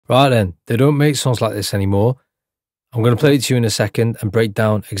Right then, they don't make songs like this anymore. I'm going to play it to you in a second and break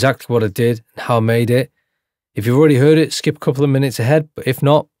down exactly what I did and how I made it. If you've already heard it, skip a couple of minutes ahead, but if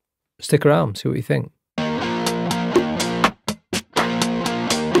not, stick around, see what you think.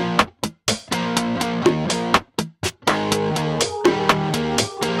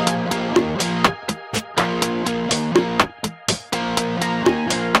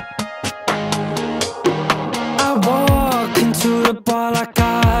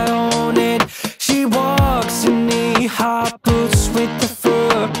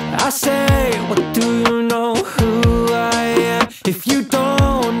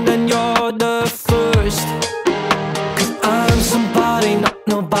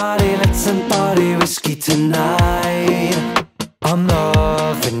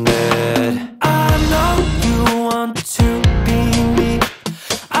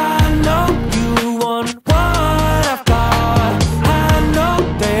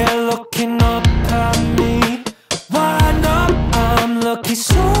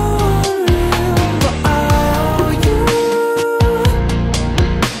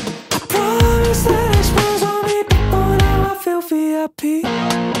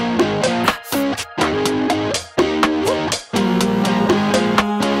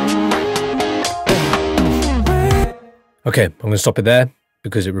 Okay, I'm going to stop it there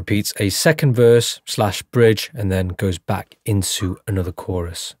because it repeats a second verse / bridge and then goes back into another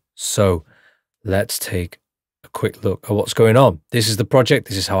chorus. So let's take a quick look at what's going on. This is the project.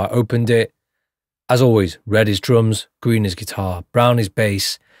 This is how I opened it. As always, red is drums, green is guitar, brown is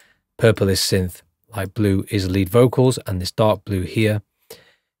bass, purple is synth, light blue is lead vocals, and this dark blue here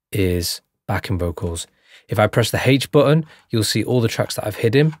is backing vocals. If I press the H button, you'll see all the tracks that I've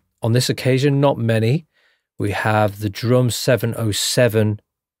hidden. On this occasion, not many. We have the Drum 707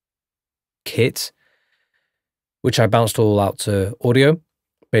 kit, which I bounced all out to audio,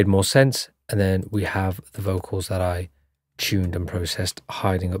 made more sense. And then we have the vocals that I tuned and processed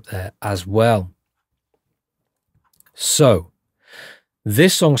hiding up there as well. So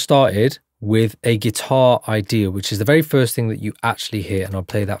this song started with a guitar idea, which is the very first thing that you actually hear. And I'll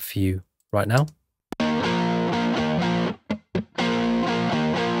play that for you right now.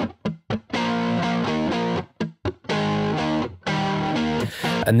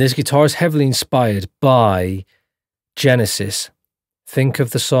 And this guitar is heavily inspired by Genesis. Think of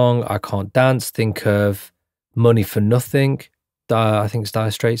the song I Can't Dance. Think of Money for Nothing. I think it's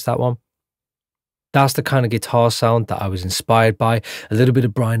Dire Straits, that one. That's the kind of guitar sound that I was inspired by. A little bit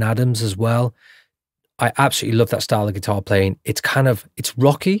of Bryan Adams as well. I absolutely love that style of guitar playing. It's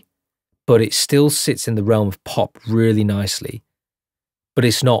rocky, but it still sits in the realm of pop really nicely. But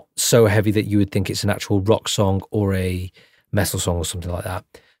it's not so heavy that you would think it's an actual rock song or a metal song or something like that.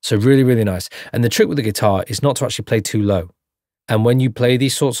 So really, really nice. And the trick with the guitar is not to actually play too low. And when you play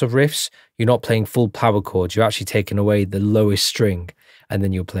these sorts of riffs, you're not playing full power chords. You're actually taking away the lowest string and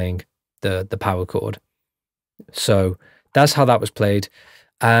then you're playing the power chord. So that's how that was played.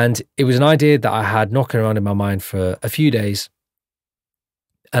 And it was an idea that I had knocking around in my mind for a few days.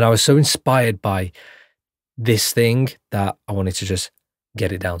 And I was so inspired by this thing that I wanted to just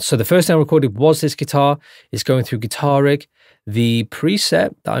get it down. So the first thing I recorded was this guitar. It's going through Guitar Rig. The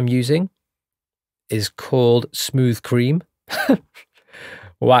preset that I'm using is called Smooth Cream.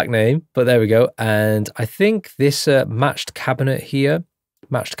 Whack name, but there we go. And I think this Matched Cabinet here,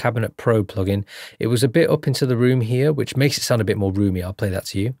 Matched Cabinet Pro plugin, it was a bit up into the room here, which makes it sound a bit more roomy. I'll play that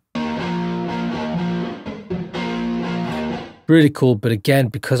to you. Really cool, but again,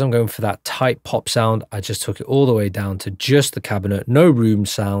 because I'm going for that tight pop sound, I just took it all the way down to just the cabinet, no room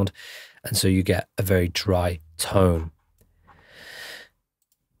sound, and so you get a very dry tone.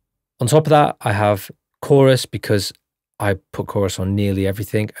 On top of that, I have chorus because I put chorus on nearly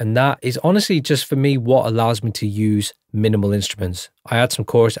everything, and that is honestly just for me what allows me to use minimal instruments. I add some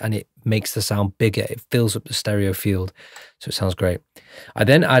chorus and it makes the sound bigger. It fills up the stereo field, so it sounds great. I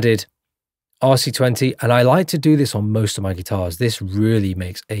then added RC20, and I like to do this on most of my guitars. This really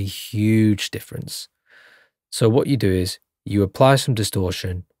makes a huge difference. So what you do is you apply some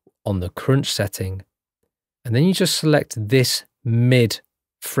distortion on the crunch setting, and then you just select this mid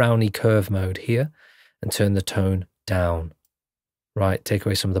frowny curve mode here and turn the tone down. Right, take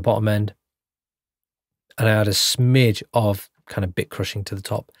away some of the bottom end, and I add a smidge of kind of bit crushing to the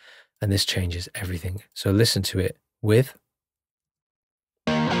top, and this changes everything. So listen to it with,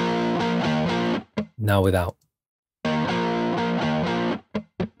 now without. You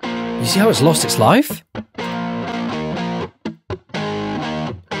see how it's lost its life?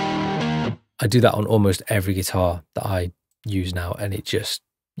 I do that on almost every guitar that I use now, and it just,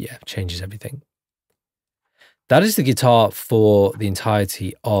 yeah, changes everything. That is the guitar for the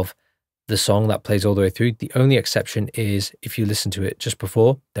entirety of the song that plays all the way through. The only exception is if you listen to it just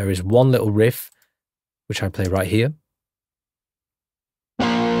before, there is one little riff, which I play right here.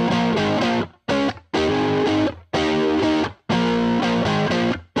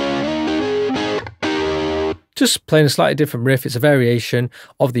 Just playing a slightly different riff. It's a variation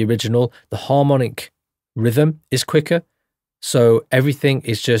of the original. The harmonic rhythm is quicker, so everything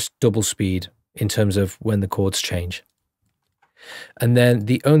is just double speed in terms of when the chords change. And then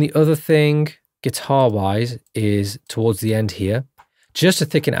the only other thing guitar-wise is towards the end here. Just to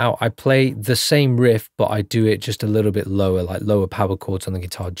thicken it out, I play the same riff, but I do it just a little bit lower, like lower power chords on the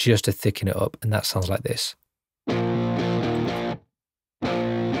guitar, just to thicken it up, and that sounds like this.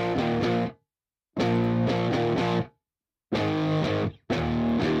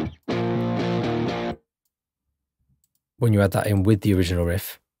 When you add that in with the original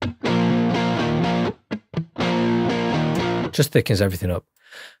riff, just thickens everything up.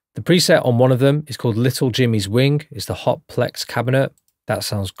 The preset on one of them is called Little Jimmy's Wing. It's the Hot Plex cabinet. That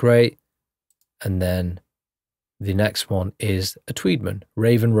sounds great. And then the next one is a Tweedman,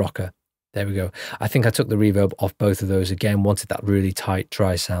 Raven Rocker. There we go. I think I took the reverb off both of those. Again, wanted that really tight,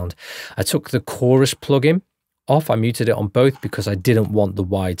 dry sound. I took the chorus plugin off. I muted it on both because I didn't want the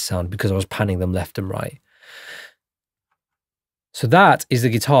wide sound because I was panning them left and right. So that is the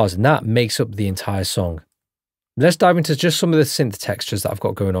guitars, and that makes up the entire song. Let's dive into just some of the synth textures that I've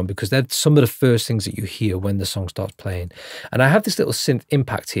got going on, because they're some of the first things that you hear when the song starts playing. And I have this little synth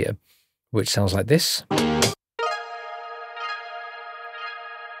impact here, which sounds like this.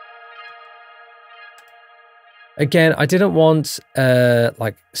 Again, I didn't want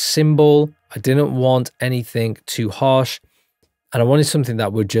like cymbal. I didn't want anything too harsh. And I wanted something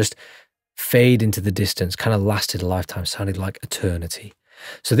that would just fade into the distance, kind of lasted a lifetime, sounded like eternity.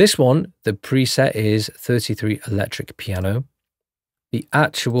 So this one, the preset is 33 electric piano. The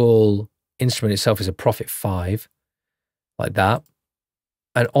actual instrument itself is a Prophet 5, like that.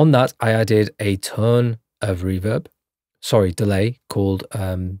 And on that, I added a ton of delay called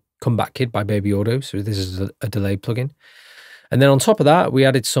Comeback Kid by Baby Auto. So this is a delay plugin. And then on top of that, we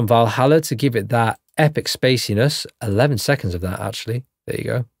added some Valhalla to give it that epic spaciness. 11 seconds of that, actually. There you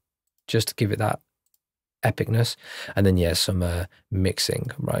go. Just to give it that epicness. And then, yeah, some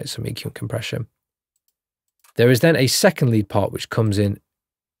mixing, right? Some EQ and compression. There is then a second lead part which comes in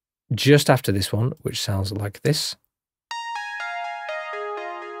just after this one, which sounds like this.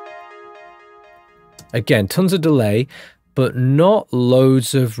 Again, tons of delay, but not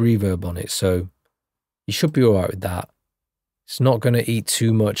loads of reverb on it. So you should be all right with that. It's not going to eat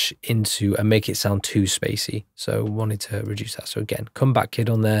too much into and make it sound too spacey. So wanted to reduce that. So again, Comeback Kid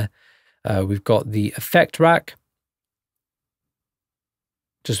on there. We've got the effect rack,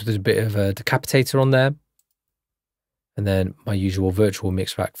 just with a bit of a decapitator on there. And then my usual virtual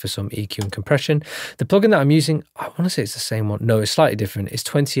mix rack for some EQ and compression. The plugin that I'm using, I want to say it's the same one. No, it's slightly different. It's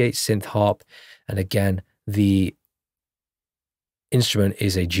 28 synth harp. And again, the instrument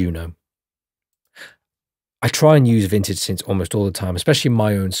is a Juno. I try and use vintage synths almost all the time, especially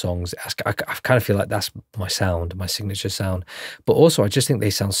my own songs. I kind of feel like that's my sound, my signature sound. But also, I just think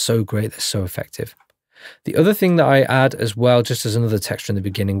they sound so great. They're so effective. The other thing that I add as well, just as another texture in the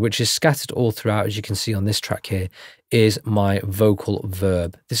beginning, which is scattered all throughout, as you can see on this track here, is my vocal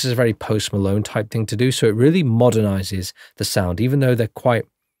verb. This is a very Post Malone type thing to do. So it really modernizes the sound, even though they're quite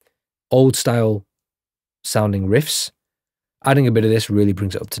old style sounding riffs. Adding a bit of this really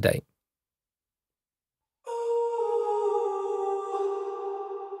brings it up to date.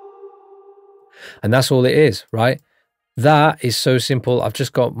 And that's all it is, right? That is so simple. I've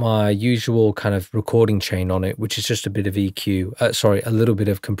just got my usual kind of recording chain on it, which is just a bit of EQ, a little bit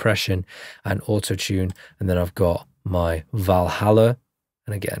of compression and auto tune. And then I've got my Valhalla.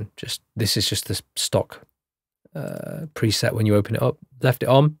 And again, this is just the stock preset when you open it up. Left it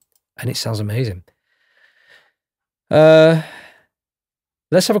on and it sounds amazing. Let's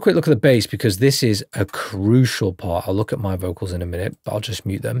have a quick look at the bass, because this is a crucial part. I'll look at my vocals in a minute, but I'll just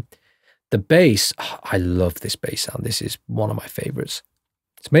mute them. The bass, I love this bass sound. This is one of my favorites.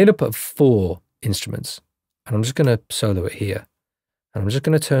 It's made up of 4 instruments, and I'm just going to solo it here. And I'm just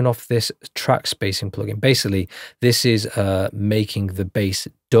going to turn off this track spacing plugin. Basically, this is making the bass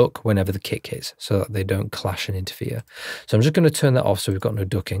duck whenever the kick hits so that they don't clash and interfere. So I'm just going to turn that off so we've got no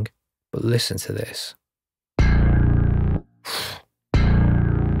ducking. But listen to this.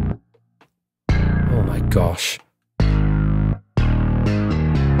 Oh my gosh.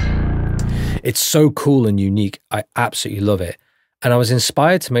 It's so cool and unique. I absolutely love it. And I was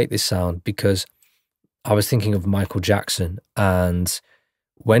inspired to make this sound because I was thinking of Michael Jackson and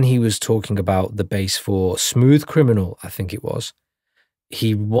when he was talking about the bass for Smooth Criminal, I think it was,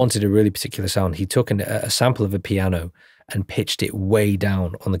 he wanted a really particular sound. He took a sample of a piano and pitched it way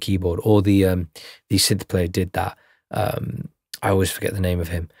down on the keyboard, or the synth player did that. I always forget the name of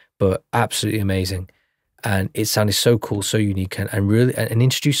him, but absolutely amazing. And it sounded so cool, so unique, and really, and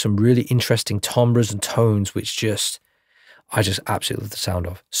introduced some really interesting timbres and tones, which I just absolutely love the sound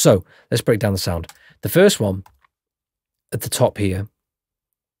of. So let's break down the sound. The first one at the top here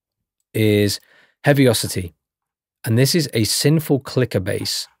is Heaviosity. And this is a Sinful Clicker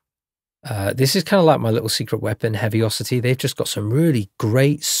bass. This is kind of like my little secret weapon, Heaviosity. They've just got some really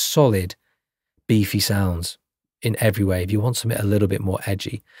great, solid, beefy sounds in every way. If you want something a little bit more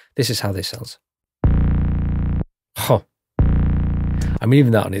edgy, this is how this sounds. Oh. I mean,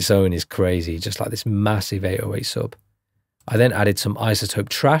 even that on its own is crazy, just like this massive 808 sub. I then added some iZotope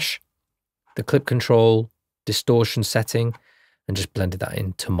Trash, the clip control, distortion setting, and just blended that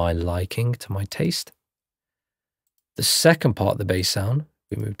into my liking, to my taste. The second part of the bass sound,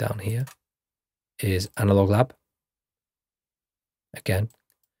 we move down here, is Analog Lab. Again.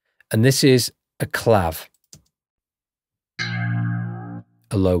 And this is a clav.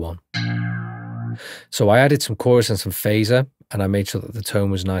 A low one. So I added some chorus and some phaser, and I made sure that the tone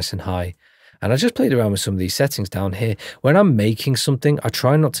was nice and high. And I just played around with some of these settings down here. When I'm making something, I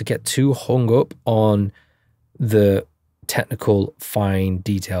try not to get too hung up on the technical fine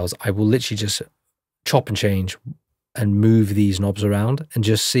details. I will literally just chop and change and move these knobs around and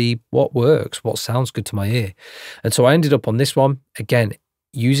just see what works, what sounds good to my ear. And so I ended up on this one. Again,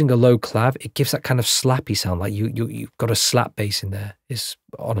 using a low clav, it gives that kind of slappy sound, like you've got a slap bass in there. It's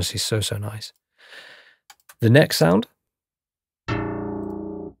honestly so nice. The next sound,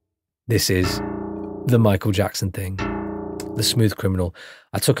 this is the Michael Jackson thing, the Smooth Criminal.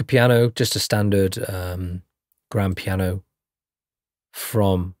 I took a piano, just a standard grand piano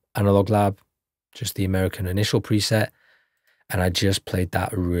from Analog Lab, just the American initial preset, and I just played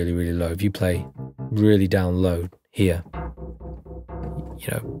that really low. If you play really down low here, you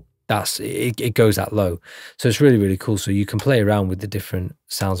know, that's it goes that low. So it's really cool. So you can play around with the different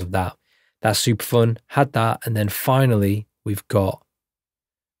sounds of that. That's super fun. Had that, and then finally we've got,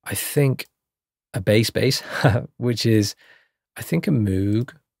 I think, a bass, which is, I think, a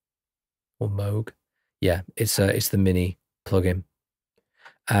Moog or Moog. Yeah, it's the mini plugin,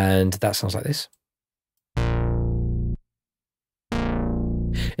 and that sounds like this.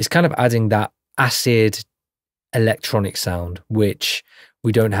 It's kind of adding that acid electronic sound, which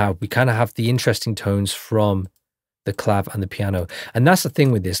we don't have. We kind of have the interesting tones from the clav and the piano. And that's the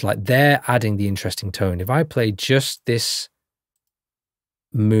thing with this, like they're adding the interesting tone. If I play just this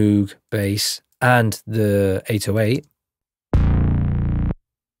Moog bass and the 808,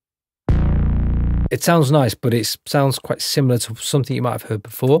 it sounds nice, but it sounds quite similar to something you might have heard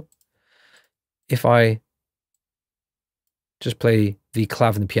before. If I just play the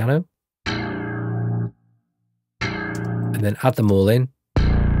clav and the piano, and then add them all in,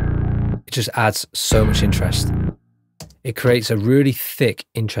 it just adds so much interest. It creates a really thick,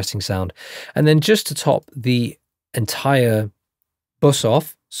 interesting sound. And then just to top the entire bus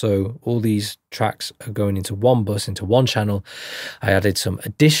off, so all these tracks are going into one bus, into one channel, I added some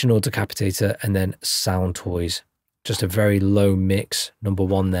additional decapitator and then Sound Toys. Just a very low mix, number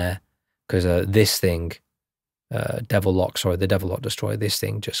one there, because this thing, the Devil Lock Destroyer, this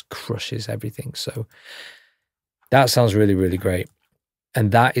thing just crushes everything. So that sounds really great.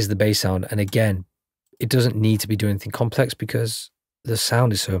 And that is the bass sound. And again, it doesn't need to be doing anything complex because the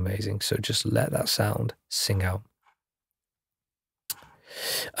sound is so amazing. So just let that sound sing out.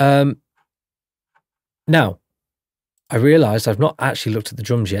 Now, I realized I've not actually looked at the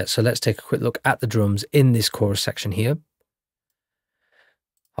drums yet. So let's take a quick look at the drums in this chorus section here.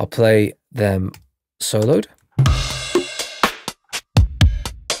 I'll play them soloed.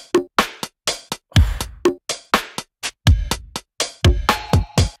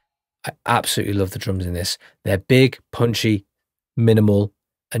 I absolutely love the drums in this. They're big, punchy, minimal,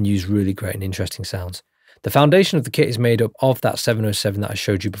 and use really great and interesting sounds. The foundation of the kit is made up of that 707 that I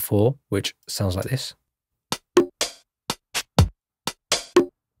showed you before, which sounds like this.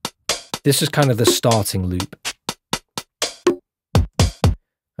 This is kind of the starting loop.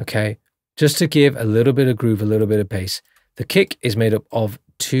 Okay, just to give a little bit of groove, a little bit of bass. The kick is made up of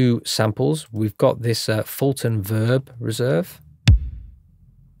two samples. We've got this Fulton Verb Reserve,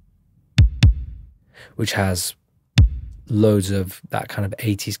 which has loads of that kind of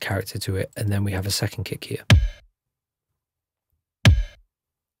 80s character to it. And then we have a second kick here.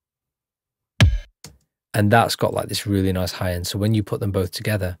 And that's got like this really nice high end. So when you put them both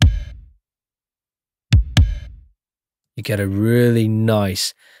together, You get a really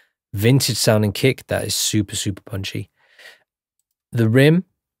nice vintage sounding kick that is super, super punchy. The rim,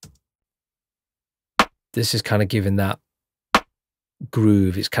 this is kind of giving that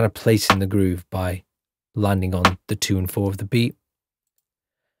groove. It's kind of placing the groove by landing on the 2 and 4 of the beat.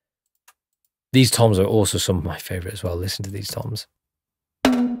 These toms are also some of my favorite as well. Listen to these toms.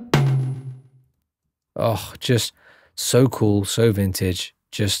 Oh, just so cool, so vintage,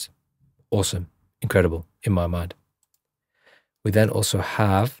 just awesome, incredible in my mind. We then also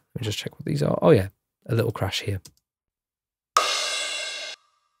have, let me just check what these are. Oh yeah, a little crash here.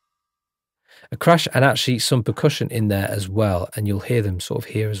 A crash and actually some percussion in there as well. And you'll hear them sort of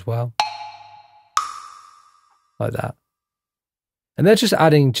here as well. Like that. And they're just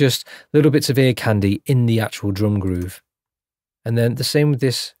adding just little bits of ear candy in the actual drum groove. And then the same with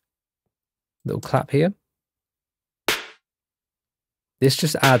this little clap here. This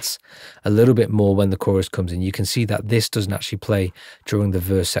just adds a little bit more when the chorus comes in. You can see that this doesn't actually play during the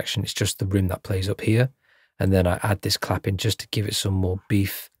verse section. It's just the rim that plays up here. And then I add this clap in just to give it some more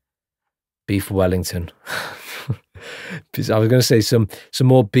beef Wellington. I was going to say some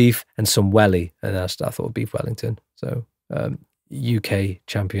more beef and some welly. And I thought beef Wellington. So UK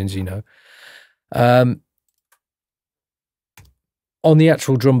champions, you know. On the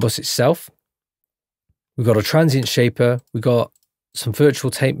actual drum bus itself, we've got a transient shaper. We've got some virtual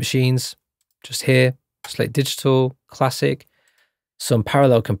tape machines just here, Slate Digital, classic, some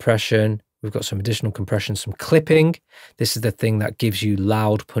parallel compression. We've got some additional compression, some clipping. This is the thing that gives you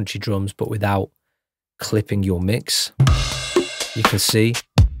loud, punchy drums, but without clipping your mix. You can see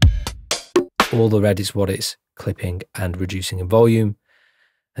all the red is what it's clipping and reducing in volume.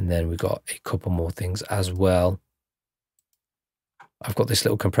 And then we've got a couple more things as well. I've got this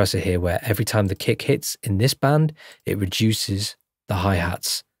little compressor here where every time the kick hits in this band, it reduces the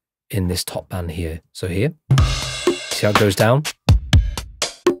hi-hats in this top band here. So here, see how it goes down?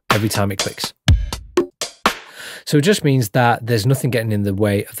 Every time it clicks. So it just means that there's nothing getting in the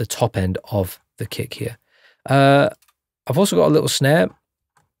way of the top end of the kick here. I've also got a little snare,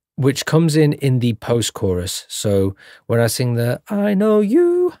 which comes in the post-chorus. So when I sing the I know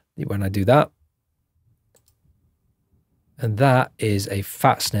you, when I do that, and that is a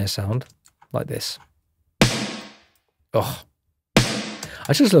fat snare sound like this. Oh,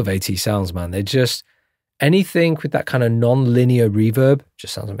 I just love AT sounds, man. They're just, anything with that kind of non-linear reverb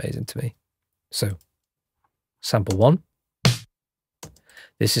just sounds amazing to me. So, sample 1.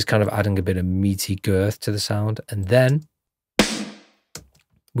 This is kind of adding a bit of meaty girth to the sound. And then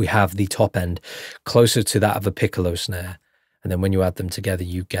we have the top end closer to that of a piccolo snare. And then when you add them together,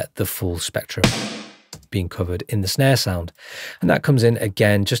 you get the full spectrum being covered in the snare sound. And that comes in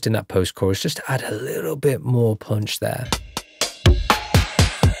again, just in that post-chorus, just to add a little bit more punch there.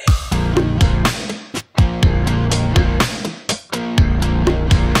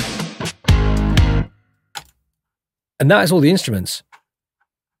 And that is all the instruments.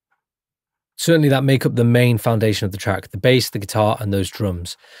 Certainly that make up the main foundation of the track, the bass, the guitar, and those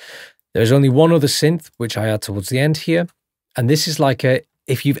drums. There's only one other synth, which I add towards the end here. And this is like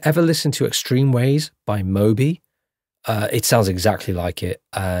if you've ever listened to Extreme Ways by Moby, it sounds exactly like it.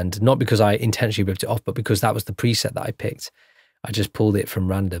 And not because I intentionally ripped it off, but because that was the preset that I picked. I just pulled it from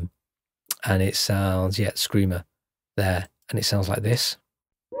random. And it sounds, yeah, Screamer there. And it sounds like this.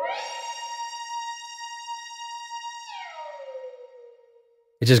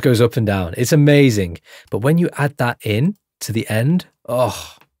 It just goes up and down. It's amazing. But when you add that in to the end,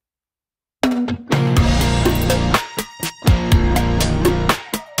 oh.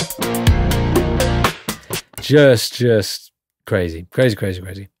 Just crazy.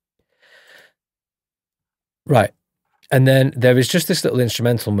 Crazy. Right. And then there is just this little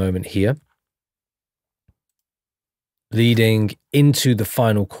instrumental moment here leading into the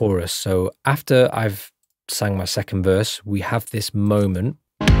final chorus. So after I've sang my second verse, we have this moment.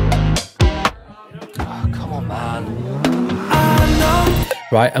 Oh, come on, man.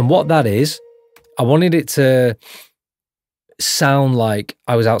 Right, and what that is, I wanted it to sound like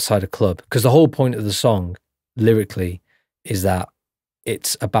I was outside a club, because the whole point of the song, lyrically, is that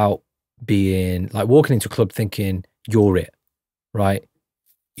it's about being, like, walking into a club thinking you're it, right?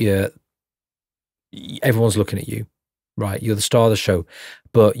 Everyone's looking at you, right? You're the star of the show,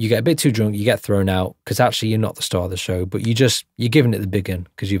 but you get a bit too drunk, you get thrown out, because actually you're not the star of the show, but you're giving it the big one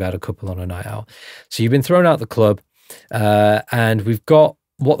because you've had a couple on a night out. So you've been thrown out the club, and we've got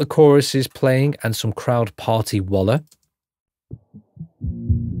what the chorus is playing and some crowd party waller.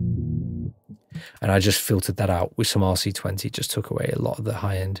 And I just filtered that out with some RC20, just took away a lot of the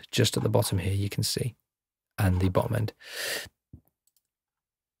high end, just at the bottom here, you can see, and the bottom end.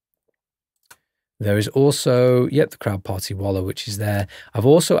 There is also, yep, the Crowd Party Wallow, which is there. I've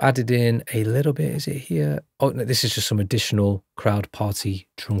also added in a little bit, is it here? Oh, no, this is just some additional Crowd Party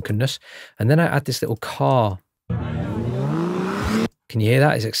drunkenness. And then I add this little car. Can you hear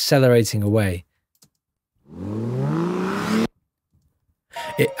that? It's accelerating away.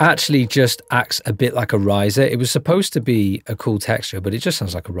 It actually just acts a bit like a riser. It was supposed to be a cool texture, but it just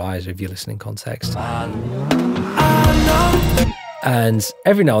sounds like a riser if you listen in context. And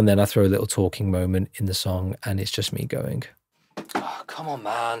every now and then I throw a little talking moment in the song and it's just me going, oh, come on,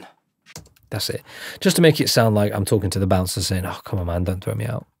 man. That's it. Just to make it sound like I'm talking to the bouncer saying, oh, come on, man, don't throw me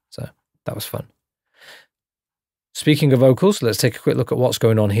out. So that was fun. Speaking of vocals, let's take a quick look at what's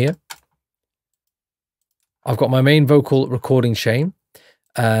going on here. I've got my main vocal recording chain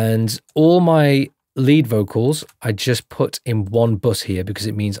and all my lead vocals I just put in one bus here because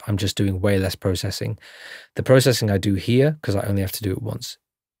it means I'm just doing way less processing. The processing I do here because I only have to do it once.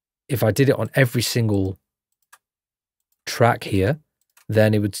 If I did it on every single track here,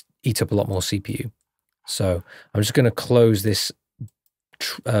 then it would eat up a lot more CPU. So I'm just going to close this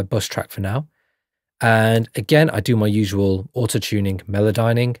bus track for now. And again, I do my usual auto-tuning,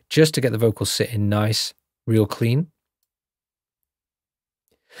 melodyning, just to get the vocals sitting nice, real clean.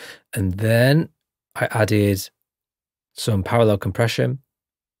 And then I added some parallel compression,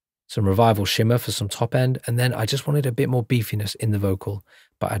 some revival shimmer for some top end, and then I just wanted a bit more beefiness in the vocal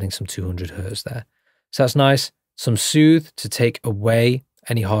by adding some 200 hertz there. So that's nice. Some soothe to take away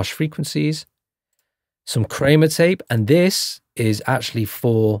any harsh frequencies, some Kramer tape, and this is actually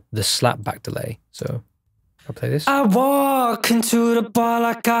for the slapback delay. So I'll play this. I walk into the bar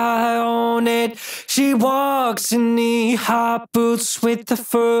like I own it. She walks in knee-high boots with the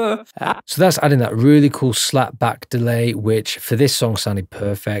fur. So that's adding that really cool slapback delay, which for this song sounded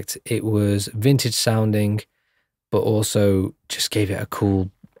perfect. It was vintage sounding, but also just gave it a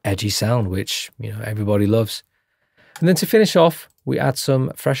cool, edgy sound, which, you know, everybody loves. And then to finish off, we add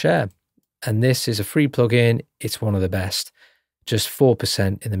some fresh air. And this is a free plugin. It's one of the best. Just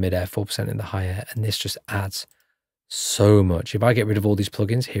 4% in the mid-air, 4% in the high air, and this just adds so much. If I get rid of all these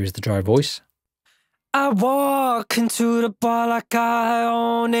plugins, here's the dry voice. I walk into the bar like I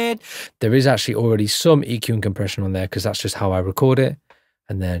own it. There is actually already some EQ and compression on there because that's just how I record it.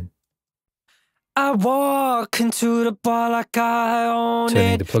 And then I walk into the bar like I own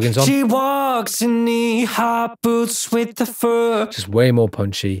turning the plugins on. She walks in knee-high boots with the fur. Just way more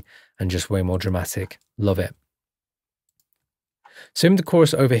punchy and just way more dramatic. Love it. Same with the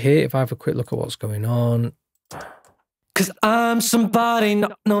chorus over here. If I have a quick look at what's going on. Cause I'm somebody,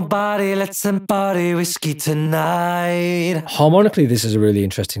 not nobody, let's embody whiskey tonight. Harmonically, this is a really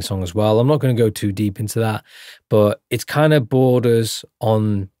interesting song as well. I'm not going to go too deep into that, but it's kind of borders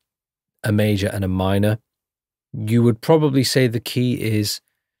on a major and a minor. You would probably say the key is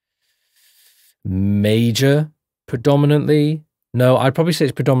major predominantly. No, I'd probably say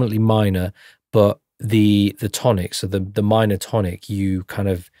it's predominantly minor, but the tonic, so the minor tonic, you kind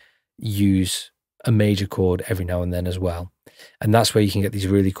of use a major chord every now and then as well. And that's where you can get these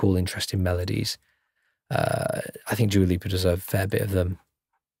really cool, interesting melodies. I think Dua Lipa does a fair bit of them.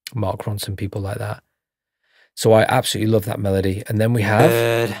 Mark Ronson, people like that. So I absolutely love that melody. And then we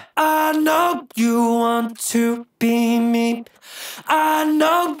have... I know you want to be me. I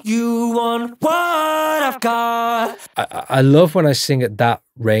know you want what I've got. I love when I sing at that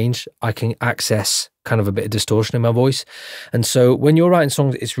range, I can access kind of a bit of distortion in my voice. And so when you're writing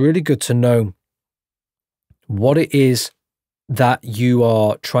songs, it's really good to know what it is that you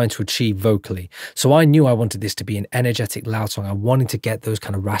are trying to achieve vocally. So I knew I wanted this to be an energetic, loud song. I wanted to get those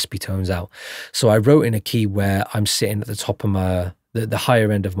kind of raspy tones out. So I wrote in a key where I'm sitting at the top of the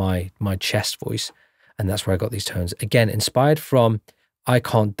higher end of my chest voice. And that's where I got these tones. Again, inspired from I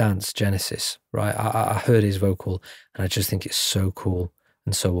Can't Dance Genesis, right? I heard his vocal and I just think it's so cool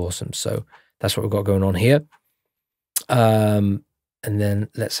and so awesome. So that's what we've got going on here. And then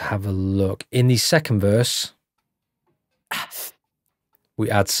let's have a look. In the second verse, we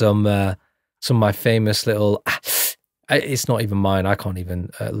add some of my famous little, it's not even mine. I can't even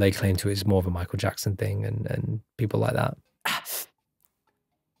lay claim to it. It's more of a Michael Jackson thing and people like that.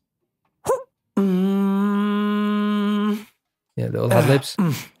 Yeah, little ad-libs.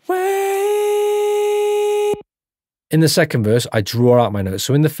 In the second verse, I draw out my notes.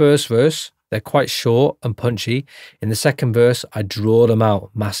 So in the first verse, they're quite short and punchy. In the second verse, I draw them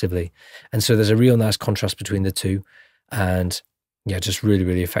out massively. And so there's a real nice contrast between the two. And yeah, just really,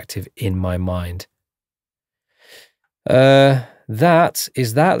 really effective in my mind. That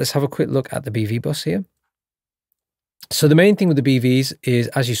is that. Let's have a quick look at the BV bus here. So the main thing with the BVs is,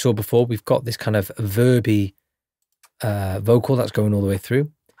 as you saw before, we've got this kind of verby vocal that's going all the way through.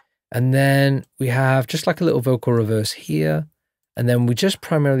 And then we have just like a little vocal reverse here. And then we just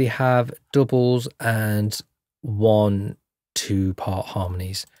primarily have doubles and 1-2 part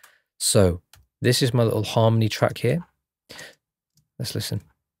harmonies. So this is my little harmony track here. Let's listen.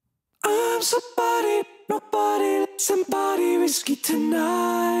 I'm somebody, nobody, somebody risky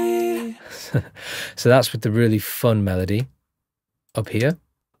tonight. So that's with the really fun melody up here.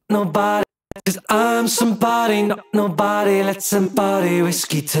 Nobody, 'cause I'm somebody, nobody, let somebody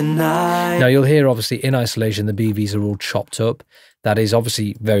risky tonight. Now you'll hear obviously in isolation the BVs are all chopped up. That is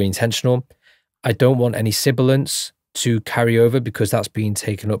obviously very intentional. I don't want any sibilance to carry over because that's being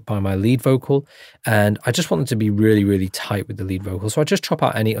taken up by my lead vocal, and I just want them to be really, really tight with the lead vocal. So I just chop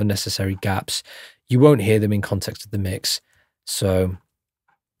out any unnecessary gaps. You won't hear them in context of the mix, so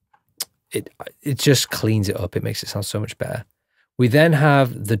it just cleans it up. It makes it sound so much better. We then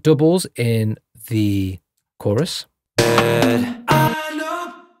have the doubles in the chorus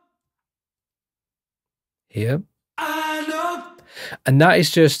here, and that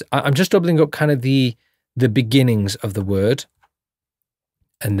is just, I'm just doubling up kind of the beginnings of the word,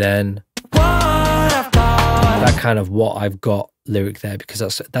 and then that kind of what I've got lyric there, because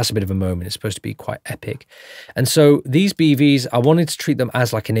that's a bit of a moment. It's supposed to be quite epic. And so these BVs, I wanted to treat them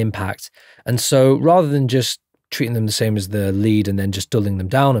as like an impact. And so rather than just treating them the same as the lead and then just dulling them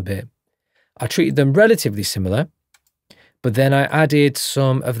down a bit, I treated them relatively similar, but then I added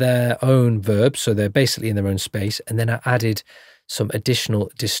some of their own verbs. So they're basically in their own space. And then I added some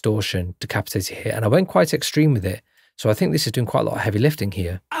additional distortion, decapitated here, and I went quite extreme with it. So I think this is doing quite a lot of heavy lifting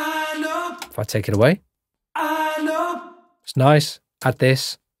here. If I take it away, it's nice. Add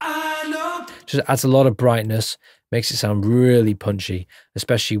this, just adds a lot of brightness, makes it sound really punchy,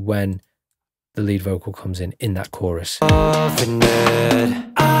 especially when the lead vocal comes in that chorus.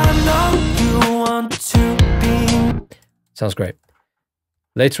 Sounds great.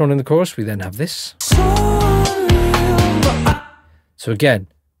 Later on in the chorus, we then have this. So again,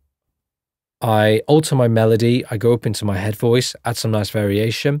 I alter my melody, I go up into my head voice, add some nice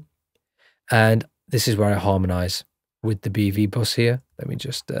variation, and this is where I harmonize with the BV bus here. Let me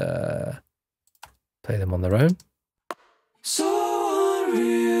just play them on their own. So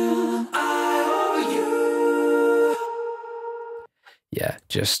unreal, I owe you. Yeah,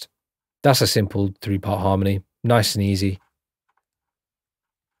 just, that's a simple 3-part harmony, nice and easy.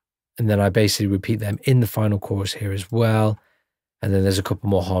 And then I basically repeat them in the final chorus here as well. And then there's a couple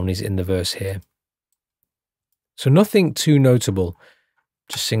more harmonies in the verse here. So nothing too notable,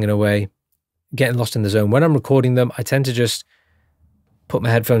 just singing away, getting lost in the zone. When I'm recording them, I tend to just put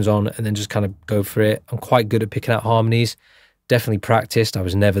my headphones on and then just kind of go for it. I'm quite good at picking out harmonies, definitely practiced. I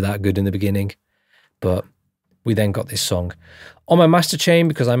was never that good in the beginning, but we then got this song. On my master chain,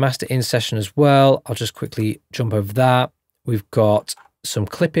 because I master in session as well, I'll just quickly jump over that. We've got some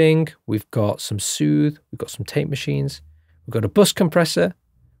clipping, we've got some soothe, we've got some tape machines, we've got a bus compressor,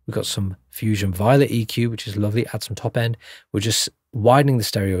 we've got some Fusion Violet EQ, which is lovely, add some top end. We're just widening the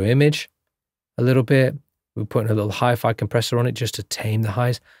stereo image a little bit. We're putting a little hi-fi compressor on it just to tame the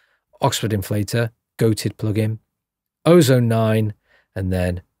highs. Oxford Inflator, goated plugin, Ozone 9, and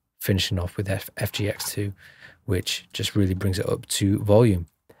then finishing off with FGX2, which just really brings it up to volume.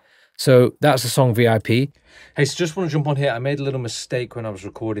 So that's the song VIP. Hey, so just want to jump on here. I made a little mistake when I was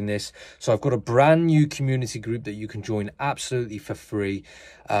recording this. So I've got a brand new community group that you can join absolutely for free.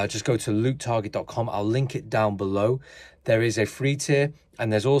 Just go to luketarget.com. I'll link it down below. There is a free tier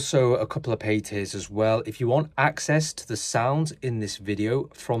and there's also a couple of paid tiers as well. If you want access to the sounds in this video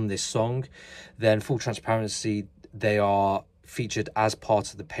from this song, then full transparency, they are featured as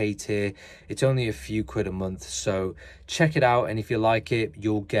part of the pay tier. It's only a few quid a month, so check it out, and if you like it,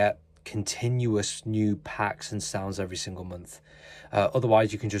 you'll get continuous new packs and sounds every single month.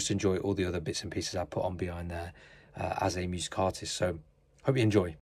 Otherwise, you can just enjoy all the other bits and pieces I put on behind there as a music artist. So hope you enjoy.